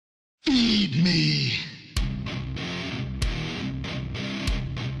Feed me.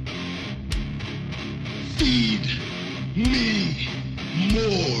 Feed me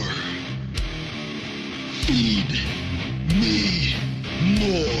more. Feed me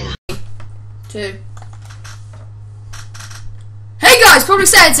more. 2. Hey guys, Public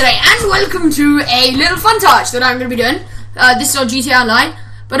Sad today, and welcome to a little funtage that I'm going to be doing. This is on GTA Online,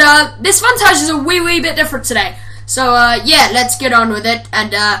 but this funtage is a wee bit different today. So yeah, let's get on with it,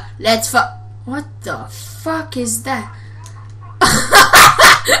 and let's what the fuck is that?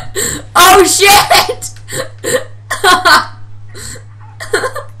 Oh shit!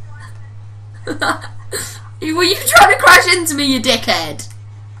 Were you trying to crash into me, you dickhead?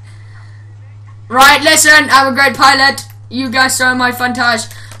 Right, listen, I'm a great pilot. You guys saw my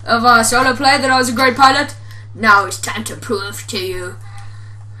funtage of solo play that I was a great pilot. Now it's time to prove to you.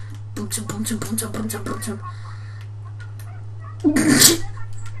 Boom-tum, boom-tum, boom-tum, boom-tum, boom-tum.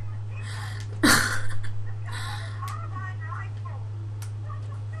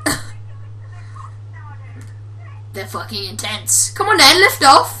 They're fucking intense. Come on then, lift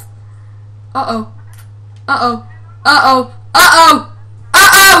off. Uh-oh. Uh-oh. Uh-oh. Uh-oh.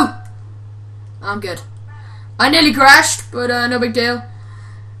 Uh-oh! I'm good. I nearly crashed, but no big deal.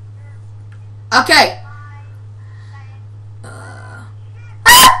 Okay.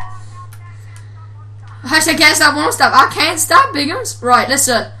 I can't stop, won't stop. I can't stop, biggums. Right,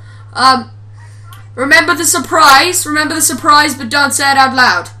 listen. Remember the surprise. Remember the surprise, but don't say it out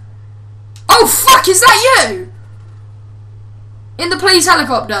loud. Oh, fuck, is that you? In the police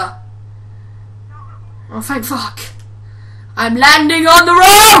helicopter. Oh, thank fuck. I'm landing on the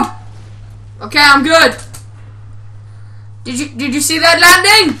road! Okay, I'm good. Did you see that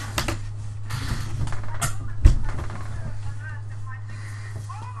landing?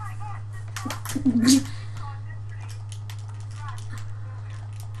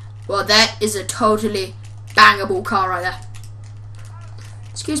 Well, that is a totally bangable car right there.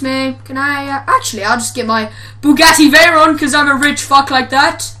 Excuse me, can I, actually, I'll just get my Bugatti Veyron, because I'm a rich fuck like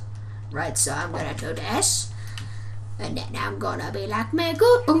that. Right, so I'm gonna do this. And then I'm gonna be like, man,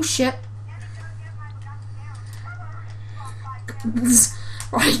 good. Oh, shit.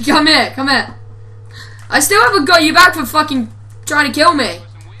 Right, come here, come here. I still haven't got you back for fucking trying to kill me.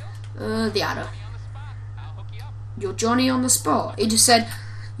 The other. You're Johnny on the spot. He just said,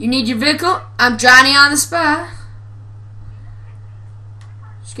 you need your vehicle? I'm Johnny on the spot.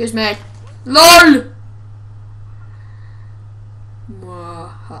 Excuse me. LOL!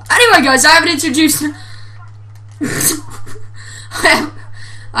 Anyway, guys, I haven't introduced...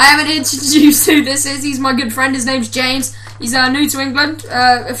 I haven't introduced who this is. He's my good friend. His name's James. He's new to England.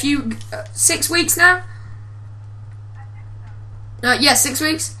 6 weeks now. Yeah, 6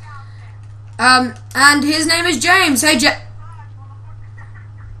 weeks. And his name is James. Hey,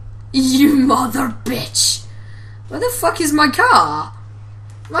 you mother bitch. Where the fuck is my car?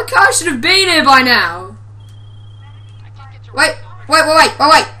 My car should have been here by now. Wait.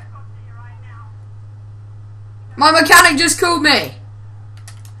 My mechanic just called me.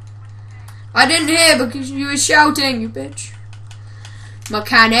 I didn't hear because you were shouting, you bitch.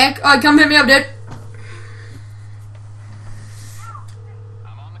 Mechanic. Alright, come pick me up, dude.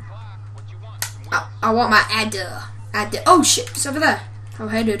 I want my adder. Oh shit, it's over there. Oh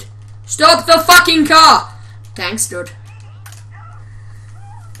hey, dude. Stop the fucking car! Thanks, dude.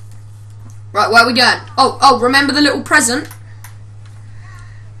 Right, where are we going? Oh, remember the little present?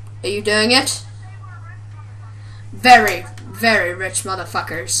 Are you doing it? Very, very rich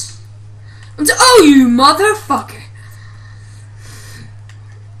motherfuckers. Oh, you motherfucker!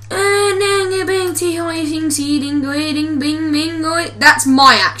 That's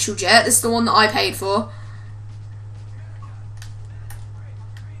my actual jet. That's the one that I paid for.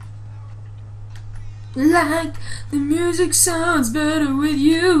 Like the music sounds better with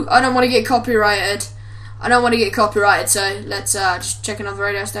you. I don't want to get copyrighted. So let's just check another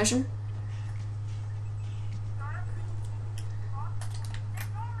radio station.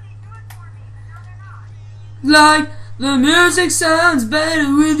 Like the music sounds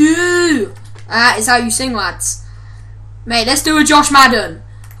better with you. That is how you sing, lads. Mate, let's do a Josh Madden.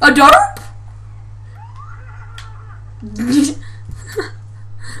 A derp?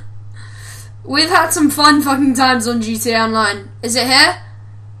 We've had some fun fucking times on GTA Online. Is it here?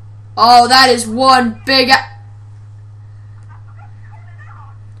 Oh, that is one big...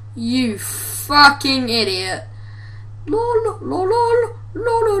 You fucking idiot. Lol, lol, lol, lol,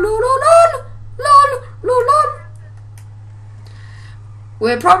 lol, lol, lol, lol, lol, lol.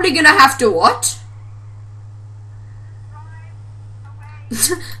 We're probably gonna have to what?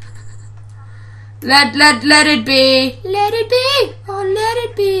 Let it be. Let it be. Oh, let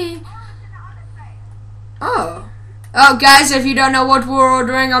it be. Oh, guys, if you don't know what we're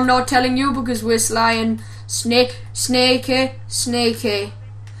ordering, I'm not telling you because we're sly and snaky.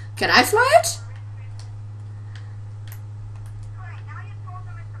 Can I fly it?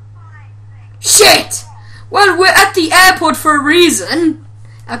 Shit! Well, we're at the airport for a reason.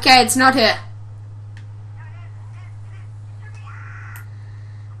 Okay, it's not here.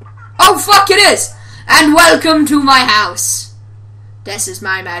 Oh, fuck, it is! And welcome to my house. This is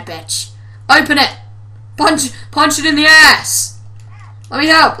my mad bitch. Open it. Punch it in the ass. Let me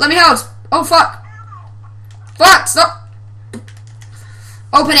help. Oh, fuck. Fuck, stop.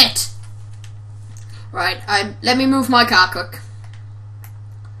 Open it. Right, let me move my car quick.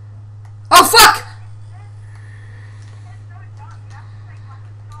 Oh, fuck!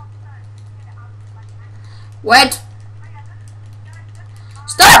 Wait.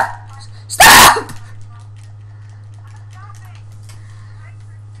 Stop! Stop!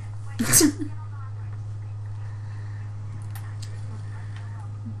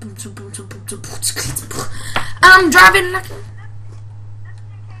 I'm driving like a...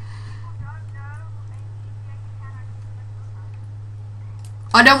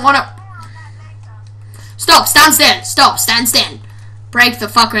 I don't want to... Stop, stand still. Break the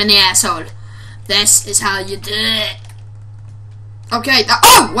fucker in the asshole. This is how you do it. Okay,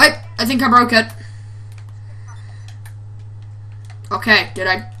 oh, wait, I think I broke it. Okay, did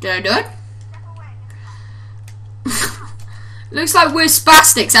I do it? Looks like we're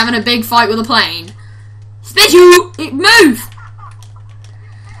spastics having a big fight with a plane. Move!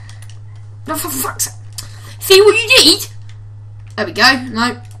 No, for fuck's sake. See what you need? There we go,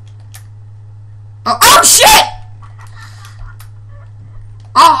 no. Oh shit!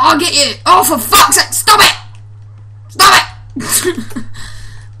 Oh, I'll get you. Oh, for fuck's sake, stop it! Stop it!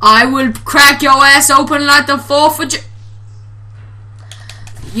 I will crack your ass open like the 4th of July.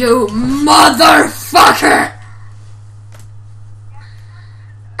 You motherfucker!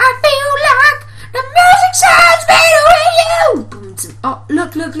 I feel like the music sounds better with you! Oh,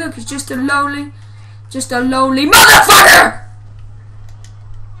 look, it's just a lonely motherfucker!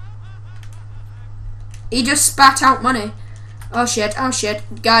 He just spat out money. Oh shit.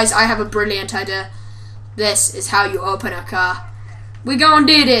 Guys, I have a brilliant idea. This is how you open a car. We gon'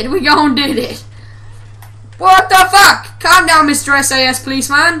 did it. What the fuck? Calm down, Mr. SAS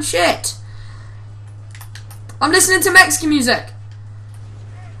policeman. Shit. I'm listening to Mexican music.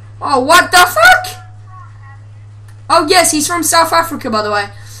 Oh, what the fuck? Oh yes, he's from South Africa, by the way.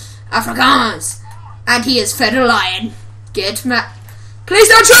 Afrikaans. And he is fed a lion. Get mad. Please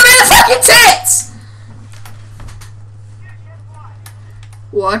don't shoot me in the fucking tits!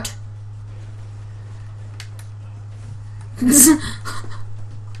 What?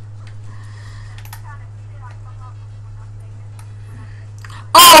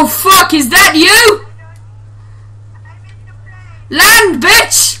 Oh fuck, is that you? Land,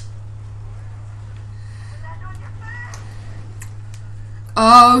 bitch!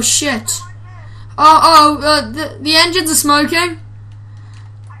 Oh shit. The engines are smoking.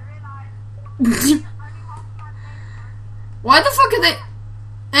 Why the fuck are they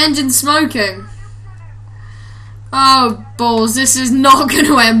engines smoking? Oh balls, this is not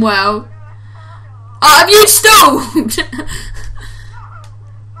gonna end well. Have you stalled?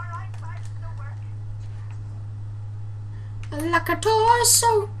 Like a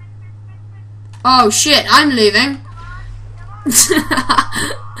torso. Oh shit, I'm leaving.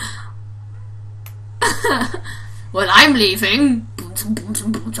 Well, I'm leaving.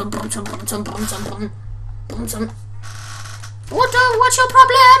 What's your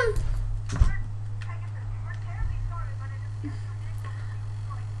problem?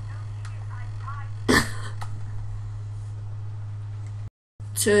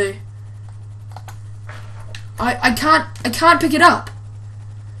 Two. I can't pick it up.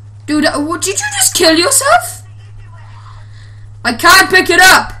 Dude, did you just kill yourself? I can't pick it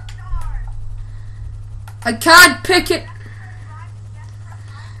up. I can't pick it.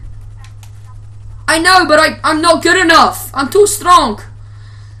 I know, but I'm not good enough. I'm too strong.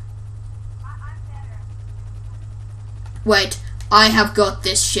 Wait, I have got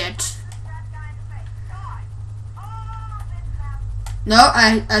this shit. No,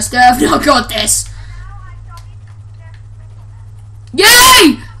 I still have not got this.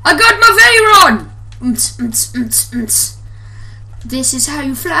 Yay! I got my Veyron! This is how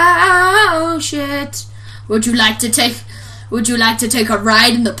you fly. Oh shit. Would you like to take a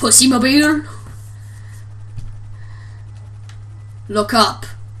ride in the pussy mobile? Look up.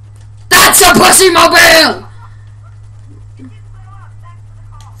 That's a pussy mobile!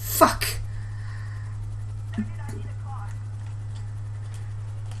 Fuck.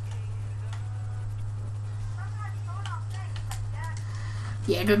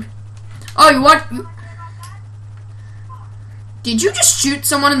 Yeah, dude. Oh, you what? Did you just shoot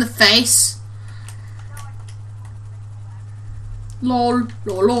someone in the face? Lol,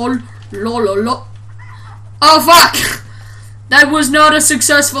 lol, lol, lol, lol, lol. Oh, fuck! That was not a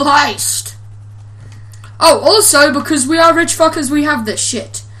successful heist. Oh, also, because we are rich fuckers, we have this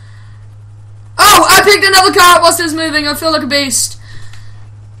shit. Oh, I picked another car whilst it was moving. I feel like a beast.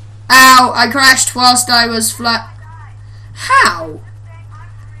 Ow, I crashed whilst I was flat. How?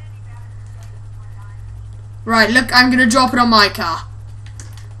 Right, look, I'm gonna drop it on my car.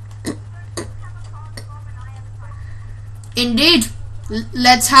 Indeed.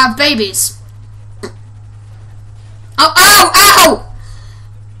 Let's have babies. Oh, ow, ow!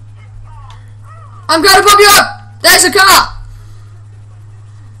 I'm gonna pump you up! There's a car!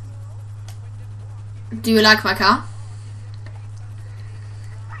 Do you like my car?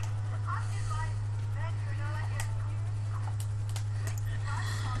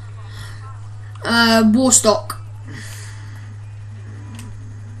 War stock.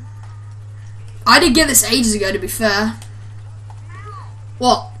 I did get this ages ago, to be fair.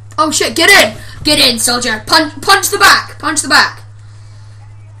 What? Oh shit, get in! Get in, soldier! Punch the back! Punch the back!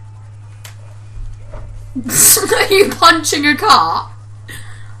 Are you punching a car?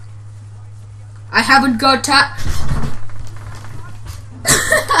 I haven't got time.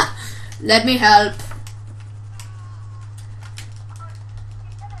 Let me help.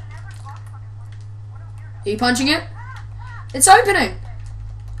 Are you punching it? It's opening.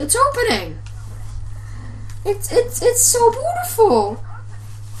 It's opening. It's so beautiful.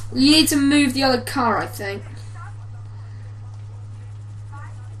 You need to move the other car, I think.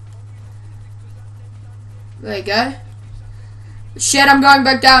 There you go. Shit, I'm going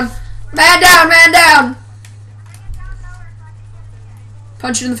back down. Man down, man down.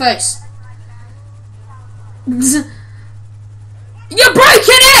 Punch it in the face. You're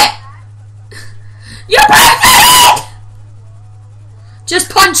breaking it! You're breaking it! Just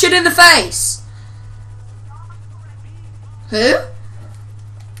punch it in the face. Who?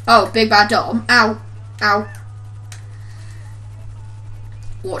 Oh, Big Bad Dom. Ow. Ow.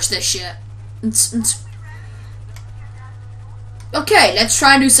 Watch this shit. Okay, let's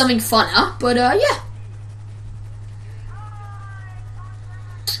try and do something funner, but yeah.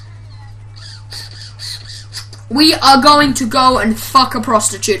 We are going to go and fuck a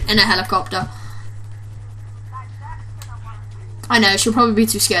prostitute in a helicopter. I know, she'll probably be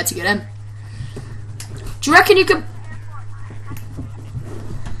too scared to get in. Do you reckon you could...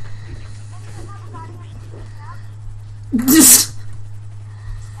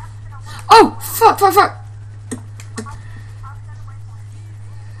 Oh, fuck, fuck, fuck.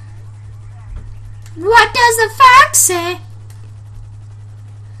 What does the fox say?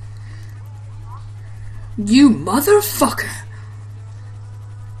 You motherfucker.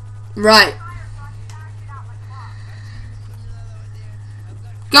 Right.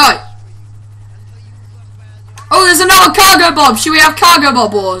 Go. Oh, there's another cargo bob. Should we have cargo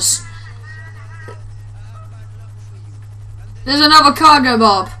bob wars? There's another cargo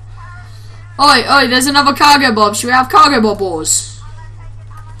bob. Oi, oi, there's another cargo bob. Should we have cargo bob wars?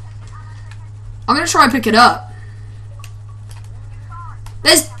 I'm gonna try and pick it up.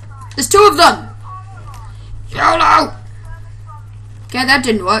 There's two of them. YOLO! Okay, that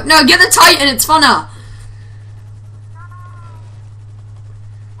didn't work. No, get the Titan, it's funner.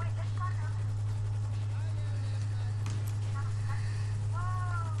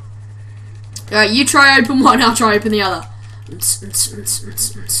 Alright, you try open one, I'll try open the other. Do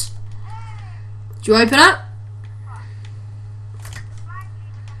you open it?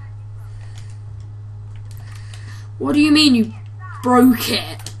 What do you mean you broke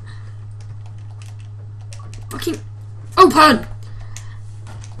it? Fucking open!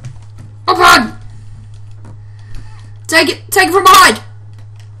 Open! Take it from behind!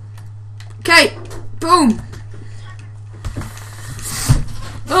 Okay, boom!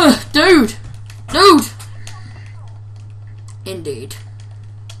 Ugh, dude! Dude! Indeed.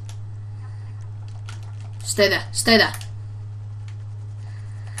 Stay there, stay there.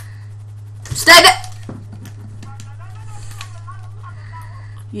 Stay there!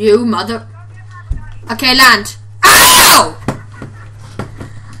 You mother... Okay, land. Ow!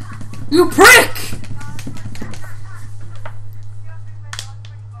 You prick!